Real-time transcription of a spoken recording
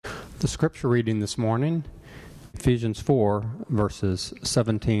The scripture reading this morning, Ephesians 4, verses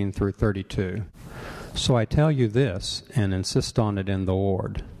 17 through 32. So I tell you this, and insist on it in the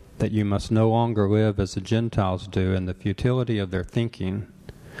Lord, that you must no longer live as the Gentiles do in the futility of their thinking.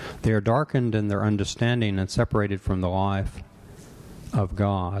 They are darkened in their understanding and separated from the life of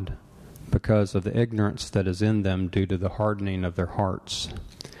God because of the ignorance that is in them due to the hardening of their hearts.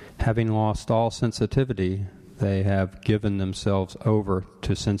 Having lost all sensitivity, they have given themselves over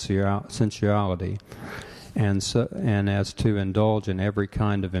to sensuality, and as to indulge in every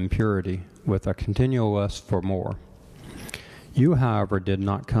kind of impurity, with a continual lust for more. You, however, did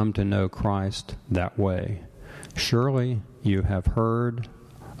not come to know Christ that way. Surely you have heard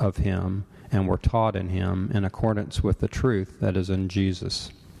of him and were taught in him in accordance with the truth that is in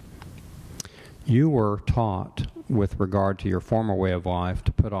Jesus. You were taught with regard to your former way of life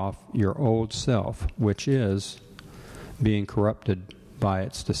to put off your old self, which is being corrupted by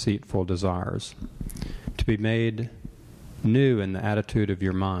its deceitful desires, to be made new in the attitude of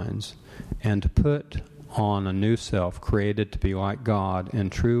your minds, and to put on a new self created to be like God in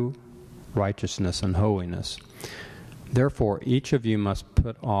true righteousness and holiness. Therefore, each of you must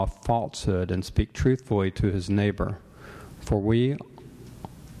put off falsehood and speak truthfully to his neighbor, for we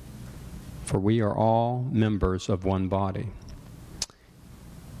are all members of one body.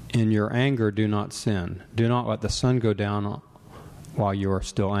 In your anger, do not sin. Do not let the sun go down while you are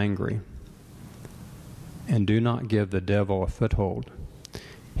still angry. And do not give the devil a foothold.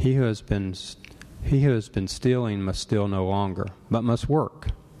 He who has been stealing must steal no longer, but must work.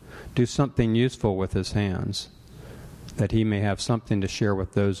 Do something useful with his hands, that he may have something to share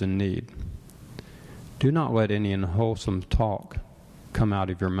with those in need. Do not let any unwholesome talk come out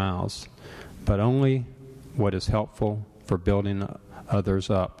of your mouths, but only what is helpful for building others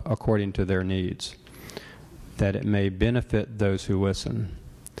up according to their needs, that it may benefit those who listen.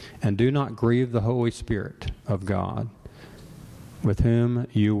 And do not grieve the Holy Spirit of God, with whom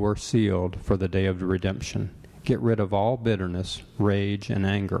you were sealed for the day of redemption. Get rid of all bitterness, rage, and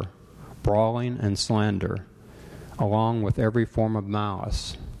anger, brawling and slander, along with every form of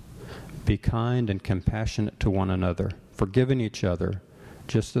malice. Be kind and compassionate to one another, forgiving each other,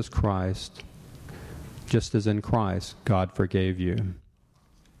 just as in Christ God forgave you.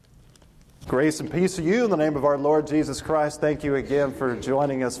 Grace and peace to you in the name of our Lord Jesus Christ. Thank you again for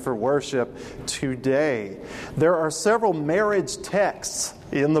joining us for worship today. There are several marriage texts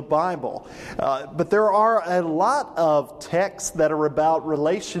in the Bible, but there are a lot of texts that are about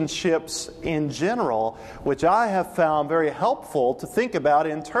relationships in general, which I have found very helpful to think about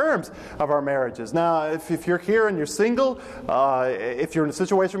in terms of our marriages. Now, if you're here and you're single, if you're in a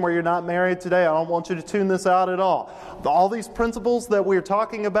situation where you're not married today, I don't want you to tune this out at all. All these principles that we're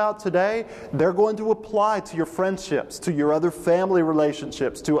talking about today, they're going to apply to your friendships, to your other family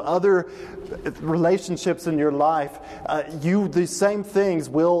relationships, to other relationships in your life. These same things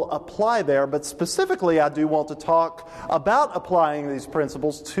will apply there, but specifically I do want to talk about applying these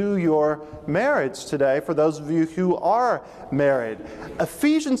principles to your marriage today for those of you who are married.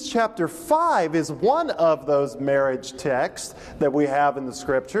 Ephesians chapter 5 is one of those marriage texts that we have in the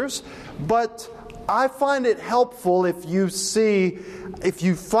Scriptures, but I find it helpful if you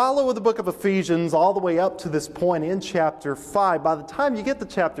follow the book of Ephesians all the way up to this point in chapter 5. By the time you get to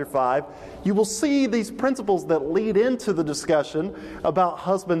chapter 5, you will see these principles that lead into the discussion about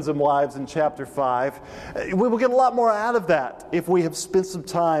husbands and wives in chapter 5. We will get a lot more out of that if we have spent some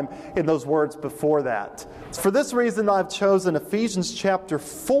time in those words before that. For this reason, I've chosen Ephesians chapter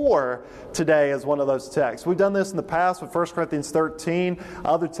 4 today as one of those texts. We've done this in the past with 1 Corinthians 13,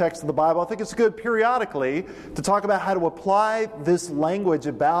 other texts of the Bible. I think it's good periodically to talk about how to apply this language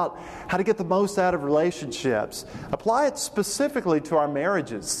about how to get the most out of relationships. Apply it specifically to our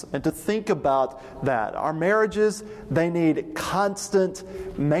marriages and to think about that. Our marriages, they need constant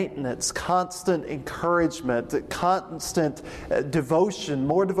maintenance, constant encouragement, constant devotion,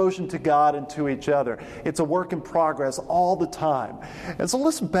 more devotion to God and to each other. It's a work in progress all the time. And so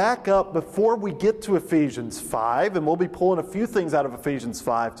let's back up before we get to Ephesians 5, and we'll be pulling a few things out of Ephesians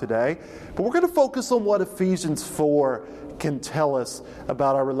 5 today, but we're going to focus on what Ephesians 4 can tell us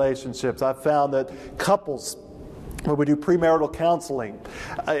about our relationships. I've found that couples, where we do premarital counseling,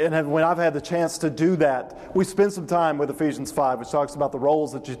 and when I've had the chance to do that, we spend some time with Ephesians 5, which talks about the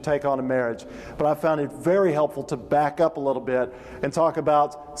roles that you take on in marriage. But I found it very helpful to back up a little bit and talk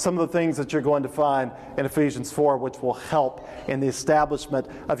about some of the things that you're going to find in Ephesians 4, which will help in the establishment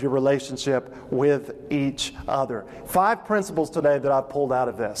of your relationship with each other. 5 principles today that I've pulled out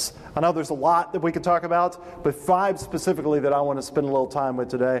of this. I know there's a lot that we could talk about, but 5 specifically that I want to spend a little time with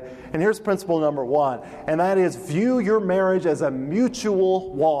today. And here's principle number 1, and that is view your marriage as a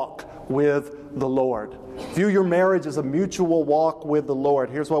mutual walk with the Lord. View your marriage as a mutual walk with the Lord.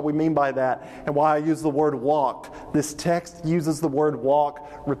 Here's what we mean by that and why I use the word walk. This text uses the word walk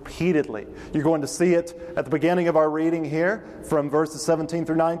repeatedly. You're going to see it at the beginning of our reading here from verses 17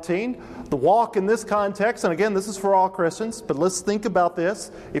 through 19. The walk in this context, and again, this is for all Christians, but let's think about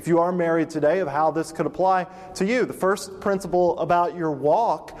this, if you are married today, of how this could apply to you. The first principle about your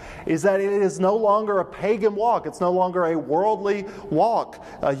walk is that it is no longer a pagan walk. It's no longer a worldly walk.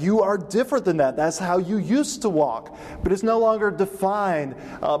 You are different than that. That's how you used to walk. But it's no longer defined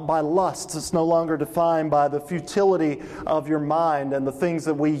by lusts. It's no longer defined by the futility of your mind and the things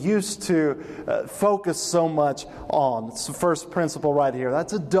that we used to focus so much on. It's the first principle right here.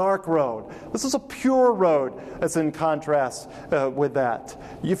 That's a dark road. This is a pure road that's in contrast with that.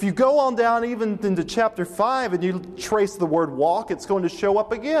 If you go on down even into chapter 5 and you trace the word walk, it's going to show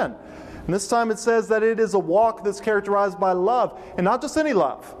up again. And this time it says that it is a walk that's characterized by love, and not just any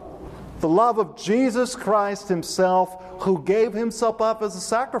love. The love of Jesus Christ Himself, who gave Himself up as a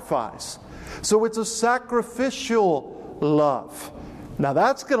sacrifice. So it's a sacrificial love. Now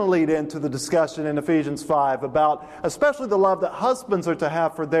that's going to lead into the discussion in Ephesians 5 about especially the love that husbands are to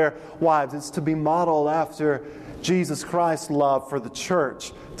have for their wives. It's to be modeled after Jesus Christ's love for the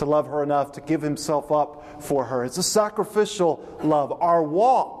church, to love her enough to give Himself up for her. It's a sacrificial love. Our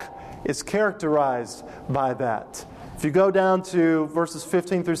walk is characterized by that. If you go down to verses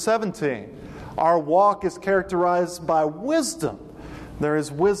 15 through 17, our walk is characterized by wisdom. There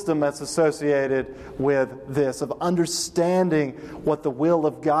is wisdom that's associated with this, of understanding what the will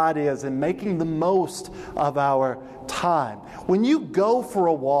of God is and making the most of our time. When you go for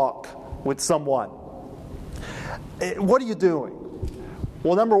a walk with someone, what are you doing?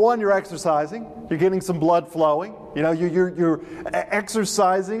 Well, number one, you're exercising. You're getting some blood flowing. You know, you're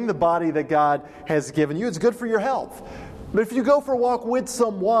exercising the body that God has given you. It's good for your health. But if you go for a walk with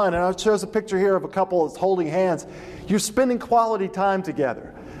someone, and it shows a picture here of a couple that's holding hands, you're spending quality time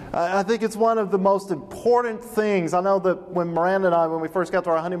together. I think it's one of the most important things. I know that when Miranda and I, when we first got to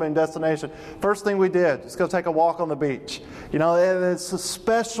our honeymoon destination, first thing we did was go take a walk on the beach. You know, it's a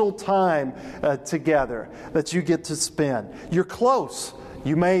special time together that you get to spend. You're close.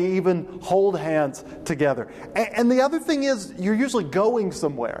 You may even hold hands together. And the other thing is, you're usually going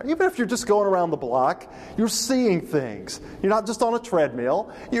somewhere. Even if you're just going around the block, you're seeing things. You're not just on a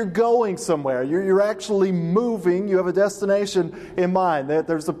treadmill. You're going somewhere. You're actually moving. You have a destination in mind.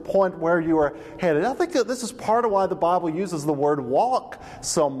 There's a point where you are headed. I think that this is part of why the Bible uses the word walk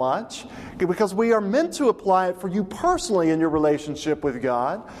so much, because we are meant to apply it for you personally in your relationship with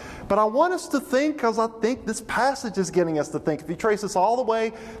God. But I want us to think, because I think this passage is getting us to think. If you trace this all the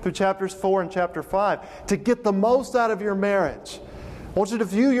way through chapters 4 and chapter 5, to get the most out of your marriage, I want you to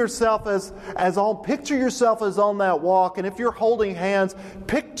view yourself picture yourself as on that walk. And if you're holding hands,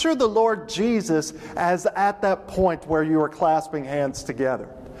 picture the Lord Jesus as at that point where you are clasping hands together.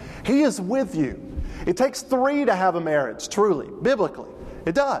 He is with you. It takes 3 to have a marriage, truly, biblically.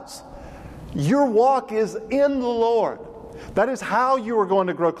 It does. Your walk is in the Lord. That is how you are going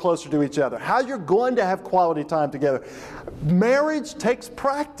to grow closer to each other, how you're going to have quality time together. Marriage takes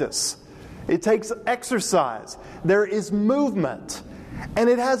practice. It takes exercise. There is movement. And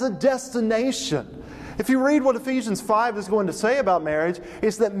it has a destination. If you read what Ephesians 5 is going to say about marriage,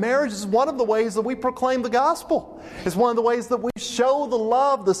 it's that marriage is one of the ways that we proclaim the gospel. It's one of the ways that we show the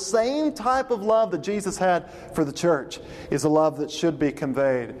love, the same type of love that Jesus had for the church, is a love that should be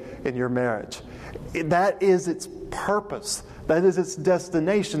conveyed in your marriage. That is its purpose. That is its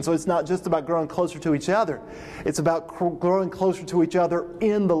destination. So it's not just about growing closer to each other. It's about growing closer to each other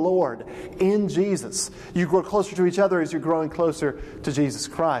in the Lord, in Jesus. You grow closer to each other as you're growing closer to Jesus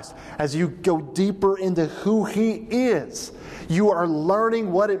Christ. As you go deeper into who He is, you are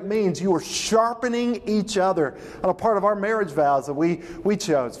learning what it means. You are sharpening each other. And a part of our marriage vows that we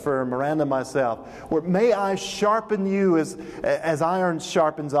chose for Miranda and myself, where may I sharpen you as iron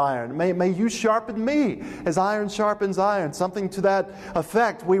sharpens iron. May you sharpen me as iron sharpens iron. Something to that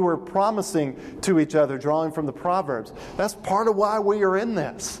effect we were promising to each other, drawing from the Proverbs. That's part of why we are in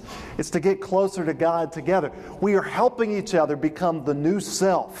this. It's to get closer to God together. We are helping each other become the new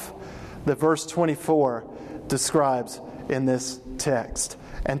self that verse 24 describes in this text,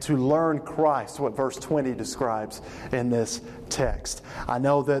 and to learn Christ, what verse 20 describes in this text. I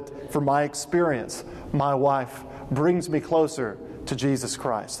know that from my experience, my wife brings me closer to Jesus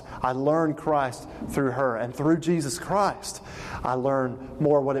Christ. I learn Christ through her, and through Jesus Christ, I learn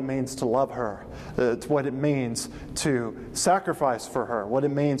more what it means to love her, what it means to sacrifice for her, what it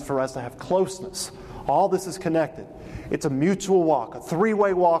means for us to have closeness. All this is connected. It's a mutual walk, a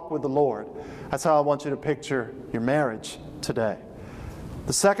 3-way walk with the Lord. That's how I want you to picture your marriage today.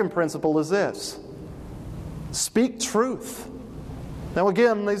 The second principle is this: speak truth. Now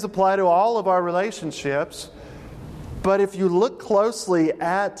again, these apply to all of our relationships, but if you look closely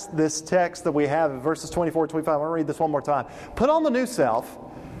at this text that we have in verses 24 and 25, I want to read this one more time. Put on the new self,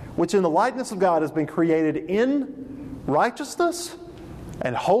 which in the likeness of God has been created in righteousness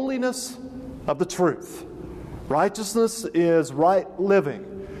and holiness of the truth. Righteousness is right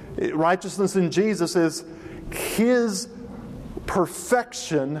living. Righteousness in Jesus is His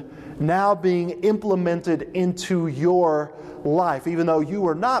perfection now being implemented into your life. Even though you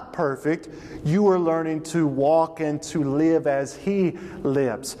are not perfect, you are learning to walk and to live as He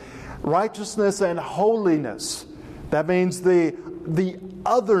lives. Righteousness and holiness, that means the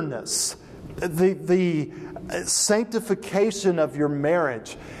otherness, the sanctification of your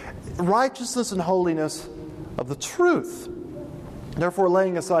marriage. Righteousness and holiness of the truth. Therefore,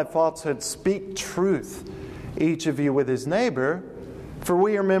 laying aside falsehood, speak truth, each of you with his neighbor, for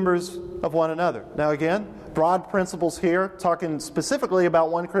we are members of one another. Now again, broad principles here, talking specifically about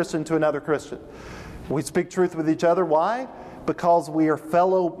one Christian to another Christian. We speak truth with each other. Why? Because we are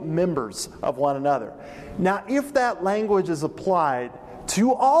fellow members of one another. Now, if that language is applied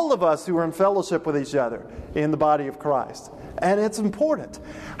to all of us who are in fellowship with each other in the body of Christ, and it's important,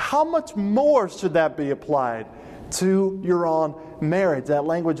 how much more should that be applied to your own marriage? That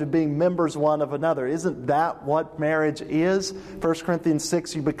language of being members one of another. Isn't that what marriage is? 1 Corinthians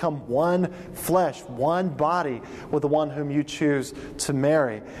 6, you become one flesh, one body with the one whom you choose to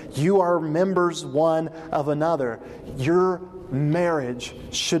marry. You are members one of another. Your marriage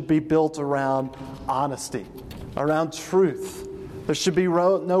should be built around honesty, around truth. There should be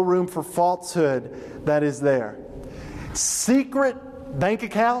no room for falsehood that is there. Secret bank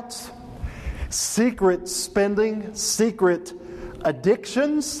accounts, secret spending, secret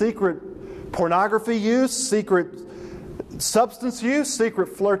addictions, secret pornography use, secret substance use, secret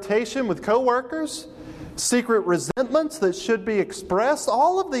flirtation with coworkers, secret resentments that should be expressed.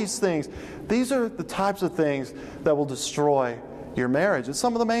 All of these things, these are the types of things that will destroy your marriage. It's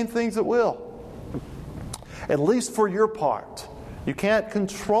some of the main things that will. At least for your part. You can't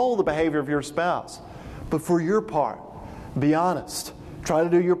control the behavior of your spouse, but for your part, be honest. Try to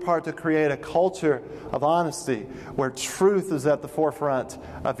do your part to create a culture of honesty where truth is at the forefront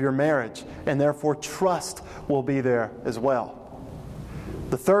of your marriage, and therefore trust will be there as well.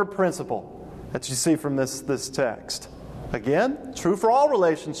 The third principle that you see from this text, again, true for all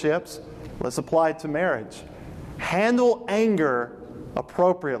relationships, let's apply it to marriage. Handle anger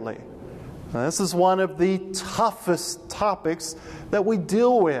appropriately. Now, this is one of the toughest topics that we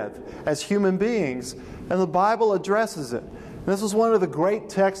deal with as human beings, and the Bible addresses it. This is one of the great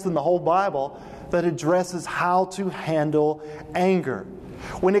texts in the whole Bible that addresses how to handle anger.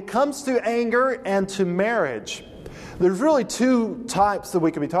 When it comes to anger and to marriage, there's really two types that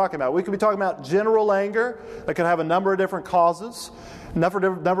we could be talking about. We could be talking about general anger that could have a number of different causes, a number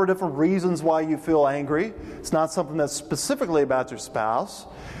of different reasons why you feel angry. It's not something that's specifically about your spouse.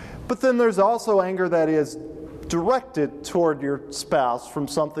 But then there's also anger that is directed toward your spouse from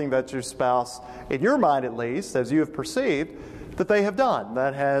something that your spouse, in your mind at least, as you have perceived, that they have done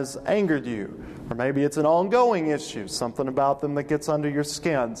that has angered you. Or maybe it's an ongoing issue, something about them that gets under your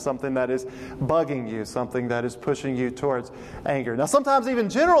skin, something that is bugging you, something that is pushing you towards anger. Now, sometimes even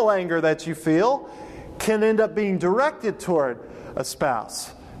general anger that you feel can end up being directed toward a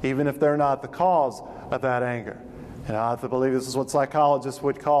spouse, even if they're not the cause of that anger. And I believe this is what psychologists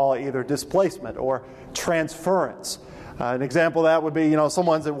would call either displacement or transference. An example of that would be,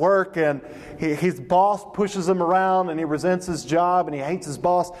 someone's at work and his boss pushes him around and he resents his job and he hates his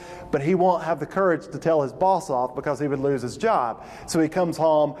boss, but he won't have the courage to tell his boss off because he would lose his job. So he comes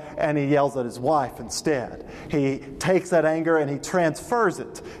home and he yells at his wife instead. He takes that anger and he transfers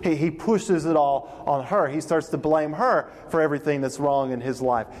it. He pushes it all on her. He starts to blame her for everything that's wrong in his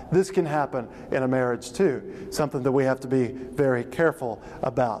life. This can happen in a marriage too, something that we have to be very careful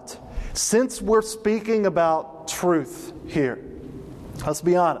about. Since we're speaking about truth here, let's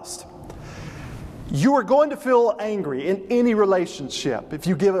be honest. You are going to feel angry in any relationship if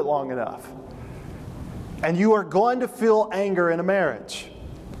you give it long enough. And you are going to feel anger in a marriage.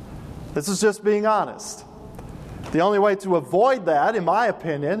 This is just being honest. The only way to avoid that, in my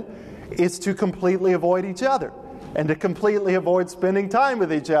opinion, is to completely avoid each other. And to completely avoid spending time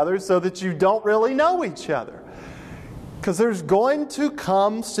with each other so that you don't really know each other. Because there's going to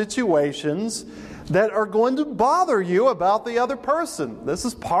come situations that are going to bother you about the other person. This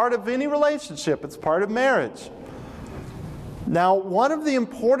is part of any relationship. It's part of marriage. Now, one of the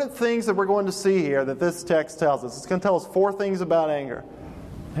important things that we're going to see here that this text tells us, it's going to tell us 4 things about anger.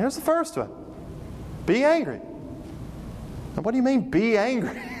 Here's the first one. Be angry. Now, what do you mean, be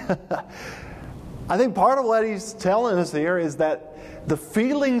angry? I think part of what he's telling us here is that the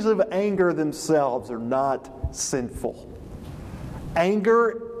feelings of anger themselves are not sinful.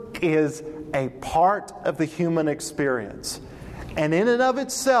 Anger is a part of the human experience. And in and of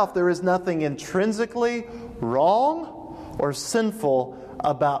itself, there is nothing intrinsically wrong or sinful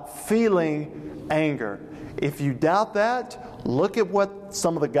about feeling anger. If you doubt that, look at what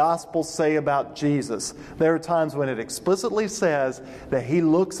some of the Gospels say about Jesus. There are times when it explicitly says that He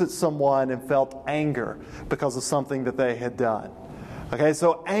looks at someone and felt anger because of something that they had done. Okay,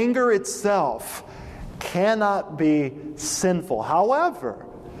 so anger itself cannot be sinful. However,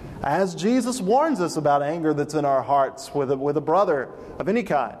 as Jesus warns us about anger that's in our hearts with a brother of any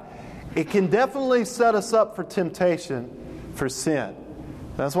kind, it can definitely set us up for temptation, for sin.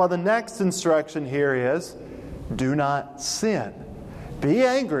 That's why the next instruction here is, do not sin. Be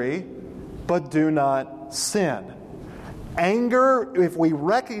angry, but do not sin. Anger, if we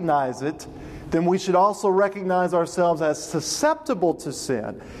recognize it, then we should also recognize ourselves as susceptible to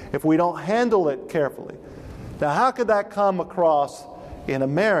sin if we don't handle it carefully. Now, how could that come across in a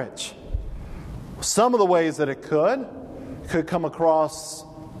marriage? Some of the ways that it could come across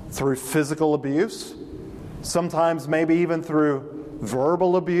through physical abuse, sometimes maybe even through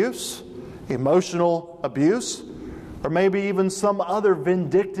verbal abuse, emotional abuse, or maybe even some other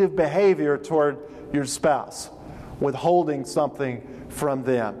vindictive behavior toward your spouse, withholding something from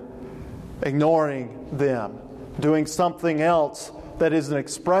them, ignoring them, doing something else that is an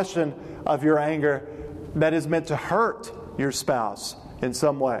expression of your anger that is meant to hurt your spouse in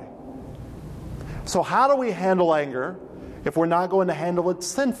some way. So how do we handle anger if we're not going to handle it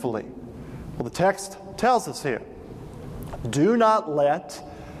sinfully? Well, the text tells us here, do not let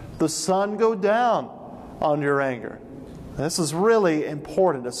the sun go down on your anger. This is really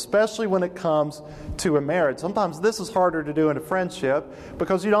important, especially when it comes to a marriage. Sometimes this is harder to do in a friendship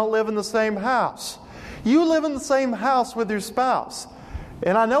because you don't live in the same house. You live in the same house with your spouse.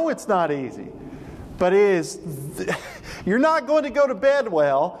 And I know it's not easy, but you're not going to go to bed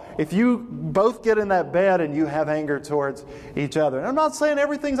well if you both get in that bed and you have anger towards each other. And I'm not saying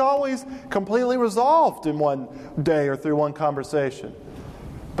everything's always completely resolved in one day or through one conversation.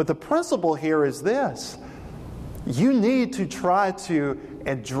 But the principle here is this. You need to try to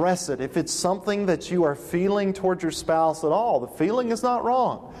address it. If it's something that you are feeling towards your spouse at all, the feeling is not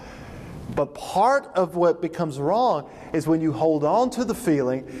wrong. But part of what becomes wrong is when you hold on to the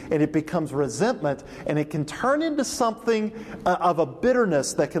feeling and it becomes resentment, and it can turn into something of a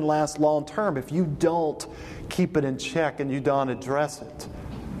bitterness that can last long term if you don't keep it in check and you don't address it.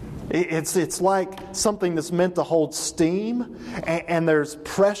 It's like something that's meant to hold steam, and there's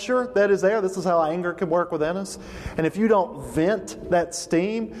pressure that is there. This is how anger can work within us. And if you don't vent that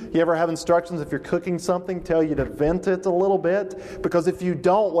steam, you ever have instructions if you're cooking something, tell you to vent it a little bit? Because if you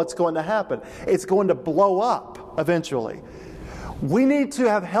don't, what's going to happen? It's going to blow up eventually. We need to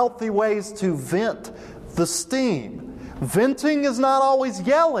have healthy ways to vent the steam. Venting is not always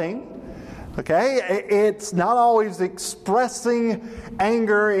yelling. Okay, it's not always expressing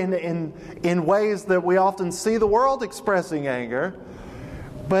anger in ways that we often see the world expressing anger,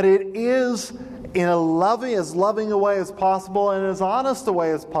 but it is in as loving a way as possible, and as honest a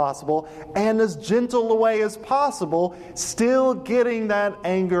way as possible, and as gentle a way as possible, still getting that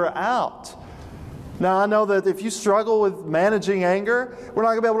anger out. Now, I know that if you struggle with managing anger, we're not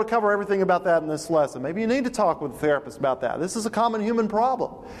going to be able to cover everything about that in this lesson. Maybe you need to talk with a therapist about that. This is a common human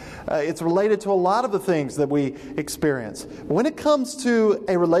problem. It's related to a lot of the things that we experience. When it comes to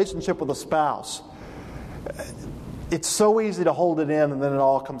a relationship with a spouse, it's so easy to hold it in and then it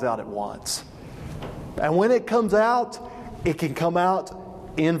all comes out at once. And when it comes out, it can come out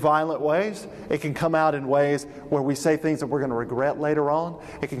in violent ways. It can come out in ways where we say things that we're going to regret later on.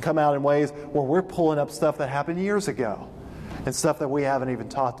 It can come out in ways where we're pulling up stuff that happened years ago and stuff that we haven't even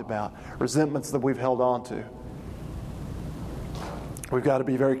talked about, resentments that we've held on to. We've got to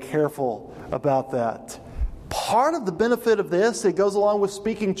be very careful about that. Part of the benefit of this, it goes along with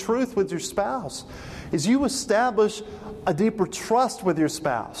speaking truth with your spouse, is you establish a deeper trust with your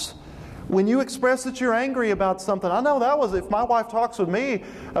spouse. When you express that you're angry about something, I know that was, if my wife talks with me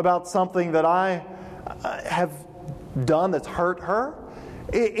about something that I have done that's hurt her,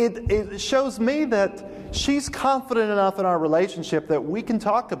 it shows me that she's confident enough in our relationship that we can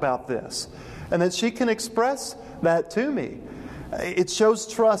talk about this and that she can express that to me. It shows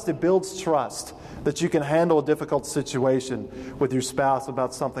trust, it builds trust that you can handle a difficult situation with your spouse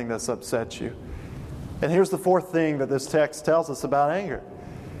about something that's upset you. And here's the fourth thing that this text tells us about anger.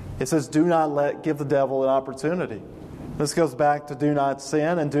 It says, do not give the devil an opportunity. This goes back to do not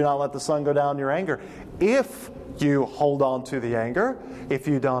sin and do not let the sun go down in your anger. If you hold on to the anger, if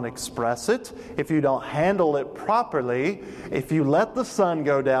you don't express it, if you don't handle it properly, if you let the sun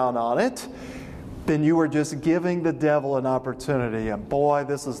go down on it, then you are just giving the devil an opportunity. And boy,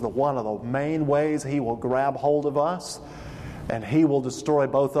 this is one of the main ways he will grab hold of us, and he will destroy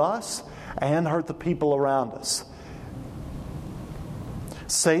both us and hurt the people around us.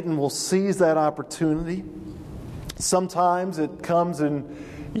 Satan will seize that opportunity. Sometimes it comes in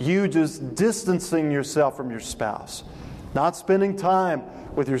you just distancing yourself from your spouse, not spending time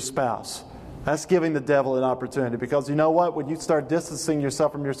with your spouse. That's giving the devil an opportunity, because you know what? When you start distancing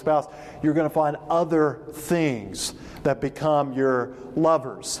yourself from your spouse, you're going to find other things that become your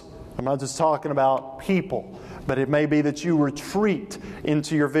lovers. I'm not just talking about people, but it may be that you retreat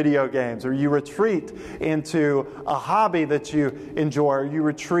into your video games, or you retreat into a hobby that you enjoy, or you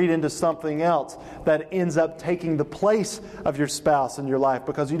retreat into something else that ends up taking the place of your spouse in your life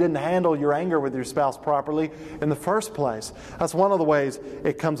because you didn't handle your anger with your spouse properly in the first place. That's one of the ways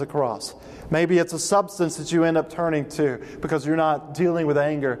it comes across. Maybe it's a substance that you end up turning to because you're not dealing with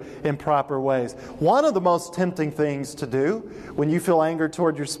anger in proper ways. One of the most tempting things to do when you feel anger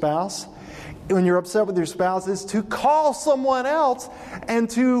toward your spouse, when you're upset with your spouse, is to call someone else and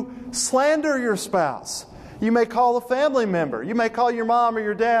to slander your spouse. You may call a family member. You may call your mom or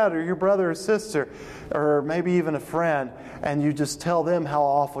your dad or your brother or sister, or maybe even a friend, and you just tell them how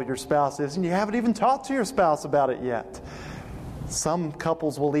awful your spouse is, and you haven't even talked to your spouse about it yet. Some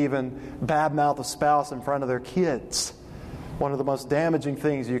couples will even badmouth a spouse in front of their kids. One of the most damaging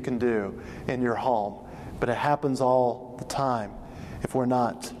things you can do in your home. But it happens all the time if we're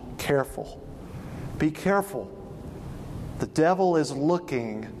not careful. Be careful. The devil is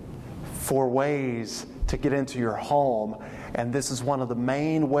looking for ways to get into your home, and this is one of the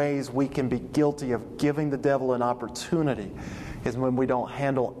main ways we can be guilty of giving the devil an opportunity, is when we don't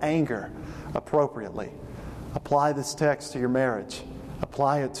handle anger appropriately. Apply this text to your marriage.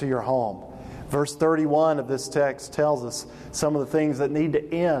 Apply it to your home. Verse 31 of this text tells us some of the things that need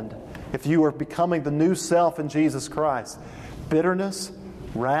to end if you are becoming the new self in Jesus Christ. Bitterness,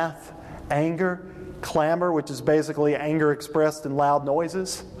 wrath, anger, clamor, which is basically anger expressed in loud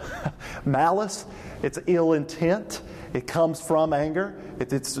noises. Malice, it's ill intent. It comes from anger.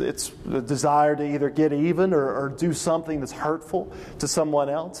 It's the desire to either get even or do something that's hurtful to someone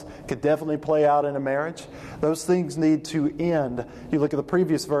else. It could definitely play out in a marriage. Those things need to end. You look at the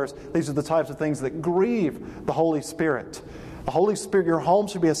previous verse, these are the types of things that grieve the Holy Spirit. The Holy Spirit, your home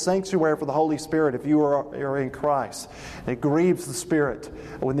should be a sanctuary for the Holy Spirit if you are in Christ. It grieves the Spirit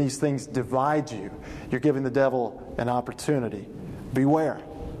when these things divide you. You're giving the devil an opportunity. Beware.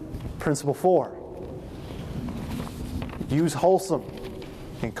 Principle 4. Use wholesome,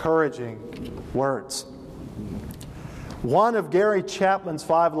 encouraging words. One of Gary Chapman's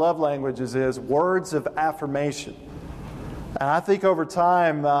 5 love languages is words of affirmation. And I think over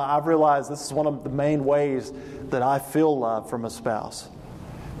time, I've realized this is one of the main ways that I feel love from a spouse.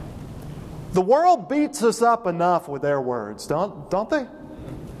 The world beats us up enough with their words, don't they?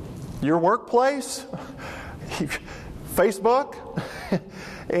 Your workplace, Facebook,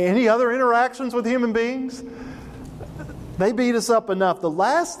 any other interactions with human beings, they beat us up enough. The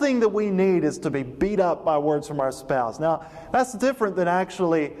last thing that we need is to be beat up by words from our spouse. Now, that's different than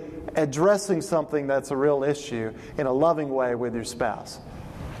actually addressing something that's a real issue in a loving way with your spouse.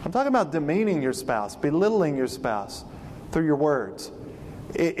 I'm talking about demeaning your spouse, belittling your spouse through your words.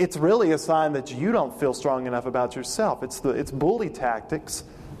 It's really a sign that you don't feel strong enough about yourself. It's bully tactics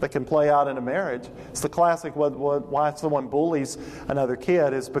that can play out in a marriage. It's the classic why someone bullies another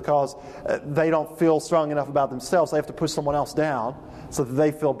kid is because they don't feel strong enough about themselves. They have to push someone else down so that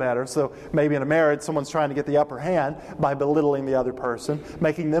they feel better. So maybe in a marriage, someone's trying to get the upper hand by belittling the other person,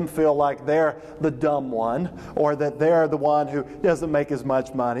 making them feel like they're the dumb one, or that they're the one who doesn't make as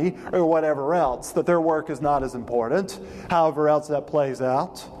much money, or whatever else, that their work is not as important, however else that plays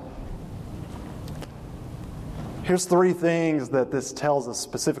out. Here's 3 things that this tells us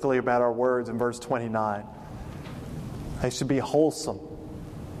specifically about our words in verse 29. They should be wholesome.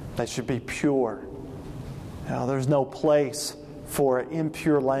 They should be pure. Now, there's no place for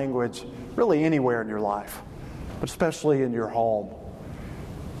impure language really anywhere in your life, but especially in your home.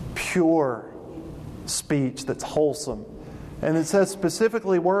 Pure speech that's wholesome. And it says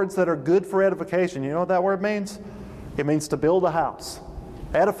specifically words that are good for edification. You know what that word means? It means to build a house.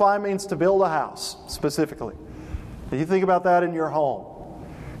 Edify means to build a house, specifically. You think about that in your home.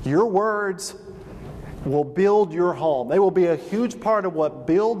 Your words will build your home. They will be a huge part of what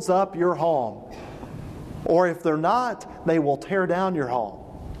builds up your home. Or if they're not, they will tear down your home.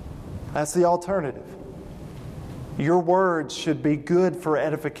 That's the alternative. Your words should be good for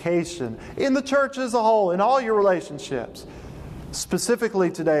edification in the church as a whole, in all your relationships. Specifically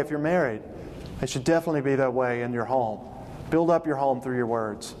today, if you're married, it should definitely be that way in your home. Build up your home through your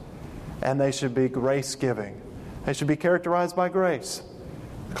words. And they should be grace-giving. They should be characterized by grace.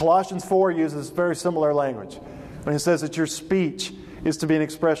 Colossians 4 uses very similar language when it says that your speech is to be an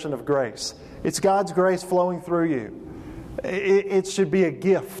expression of grace. It's God's grace flowing through you. It should be a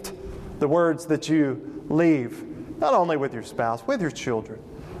gift, the words that you leave, not only with your spouse, with your children,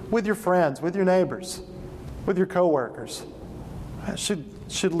 with your friends, with your neighbors, with your co-workers. It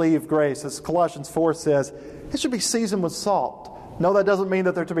should leave grace. As Colossians 4 says, it should be seasoned with salt. No, that doesn't mean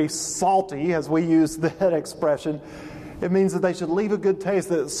that they're to be salty, as we use that expression. It means that they should leave a good taste.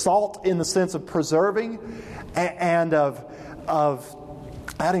 That salt in the sense of preserving and of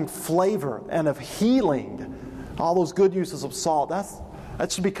adding flavor and of healing. All those good uses of salt,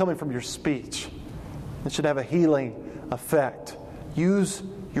 that should be coming from your speech. It should have a healing effect. Use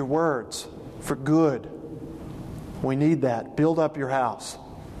your words for good. We need that. Build up your house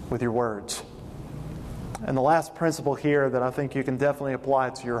with your words. And the last principle here that I think you can definitely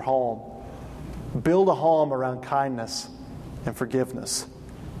apply to your home. Build a home around kindness and forgiveness.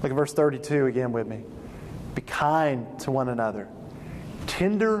 Look at verse 32 again with me. Be kind to one another.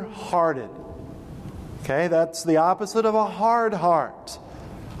 Tender-hearted. Okay, that's the opposite of a hard heart.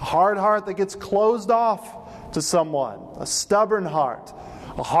 A hard heart that gets closed off to someone. A stubborn heart.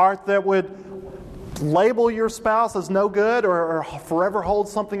 A heart that would label your spouse as no good or forever hold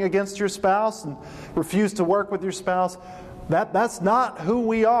something against your spouse and refuse to work with your spouse. That's not who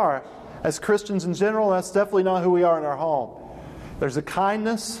we are as Christians in general. That's definitely not who we are in our home. There's a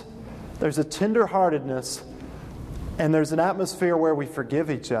kindness, there's a tender-heartedness, and there's an atmosphere where we forgive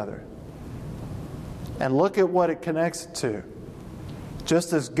each other. And look at what it connects to.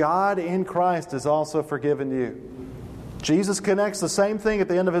 Just as God in Christ has also forgiven you. Jesus connects the same thing at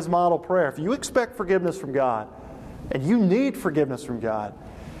the end of His model prayer. If you expect forgiveness from God, and you need forgiveness from God,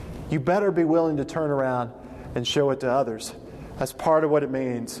 you better be willing to turn around and show it to others. That's part of what it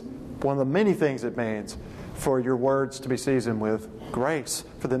means, one of the many things it means, for your words to be seasoned with grace,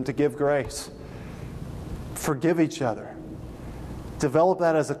 for them to give grace. Forgive each other. Develop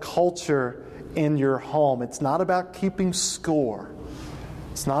that as a culture in your home. It's not about keeping score.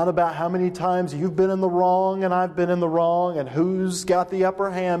 It's not about how many times you've been in the wrong and I've been in the wrong and who's got the upper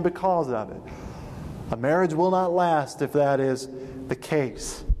hand because of it. A marriage will not last if that is the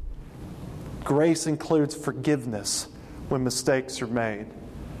case. Grace includes forgiveness when mistakes are made.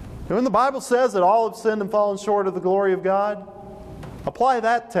 And when the Bible says that all have sinned and fallen short of the glory of God, apply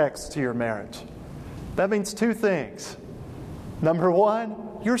that text to your marriage. That means two things. Number one,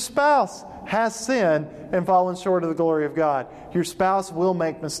 your spouse has sinned and fallen short of the glory of God. Your spouse will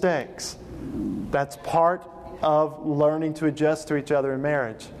make mistakes. That's part of learning to adjust to each other in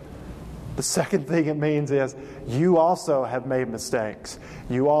marriage. The second thing it means is you also have made mistakes.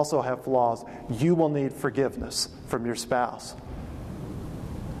 You also have flaws. You will need forgiveness from your spouse.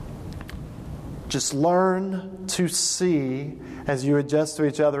 Just learn to see as you adjust to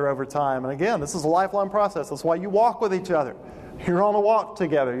each other over time. And again, this is a lifelong process. That's why you walk with each other. You're on a walk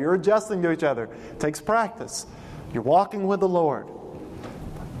together. You're adjusting to each other. It takes practice. You're walking with the Lord.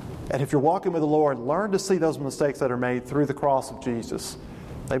 And if you're walking with the Lord, learn to see those mistakes that are made through the cross of Jesus.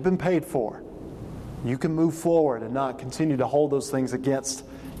 They've been paid for. You can move forward and not continue to hold those things against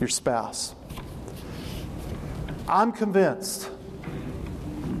your spouse. I'm convinced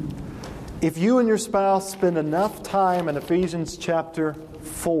if you and your spouse spend enough time in Ephesians chapter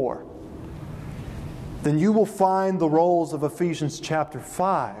 4, then you will find the roles of Ephesians chapter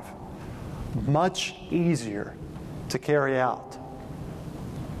 5 much easier to carry out.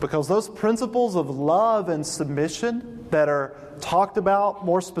 Because those principles of love and submission that are talked about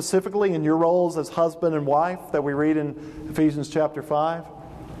more specifically in your roles as husband and wife that we read in Ephesians chapter 5,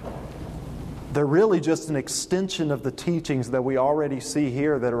 they're really just an extension of the teachings that we already see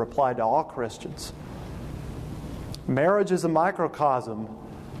here that are applied to all Christians. Marriage is a microcosm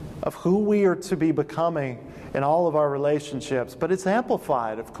of who we are to be becoming in all of our relationships, but it's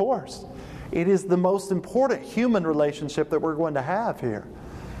amplified, of course. It is the most important human relationship that we're going to have here.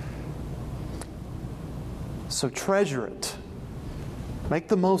 So treasure it. Make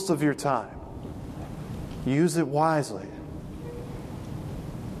the most of your time. Use it wisely.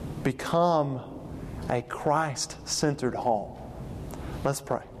 Become a Christ-centered home. Let's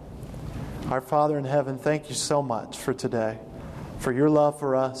pray. Our Father in heaven, thank you so much for today, for your love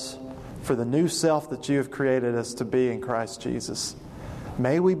for us, for the new self that you have created us to be in Christ Jesus.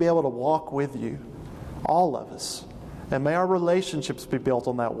 May we be able to walk with you, all of us, and may our relationships be built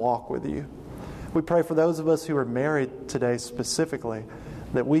on that walk with you. We pray for those of us who are married today specifically,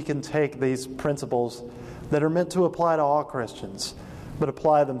 that we can take these principles that are meant to apply to all Christians, but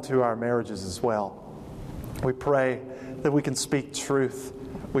apply them to our marriages as well. We pray that we can speak truth.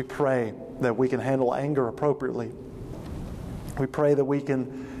 We pray that we can handle anger appropriately. We pray that we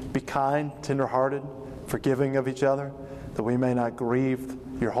can be kind, tenderhearted, forgiving of each other, that we may not grieve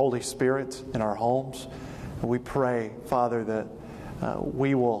your Holy Spirit in our homes. And we pray, Father, that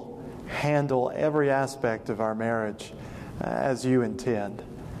we will handle every aspect of our marriage as you intend,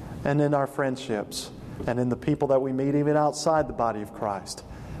 and in our friendships, and in the people that we meet even outside the body of Christ.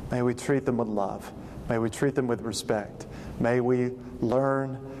 May we treat them with love. May we treat them with respect. May we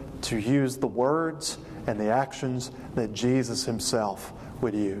learn to use the words and the actions that Jesus himself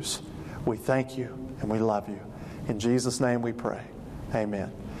would use. We thank you and we love you. In Jesus' name we pray.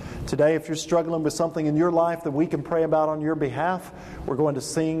 Amen. Today, if you're struggling with something in your life that we can pray about on your behalf, we're going to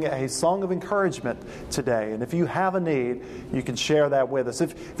sing a song of encouragement today. And if you have a need, you can share that with us.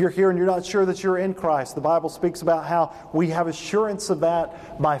 If you're here and you're not sure that you're in Christ, the Bible speaks about how we have assurance of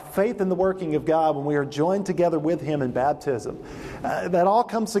that by faith in the working of God when we are joined together with Him in baptism. That all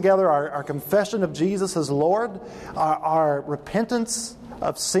comes together, our confession of Jesus as Lord, our repentance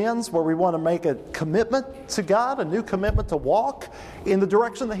of sins, where we want to make a commitment to God, a new commitment to walk in the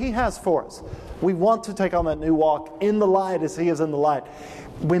direction that He has for us. We want to take on that new walk in the light as He is in the light.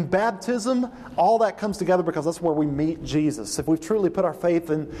 When baptism, all that comes together because that's where we meet Jesus. If we've truly put our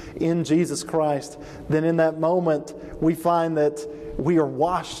faith in Jesus Christ, then in that moment we find that we are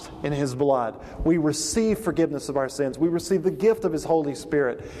washed in His blood. We receive forgiveness of our sins. We receive the gift of His Holy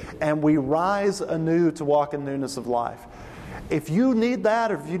Spirit. And we rise anew to walk in newness of life. If you need that,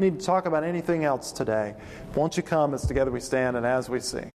 or if you need to talk about anything else today, won't you come as together we stand and as we sing.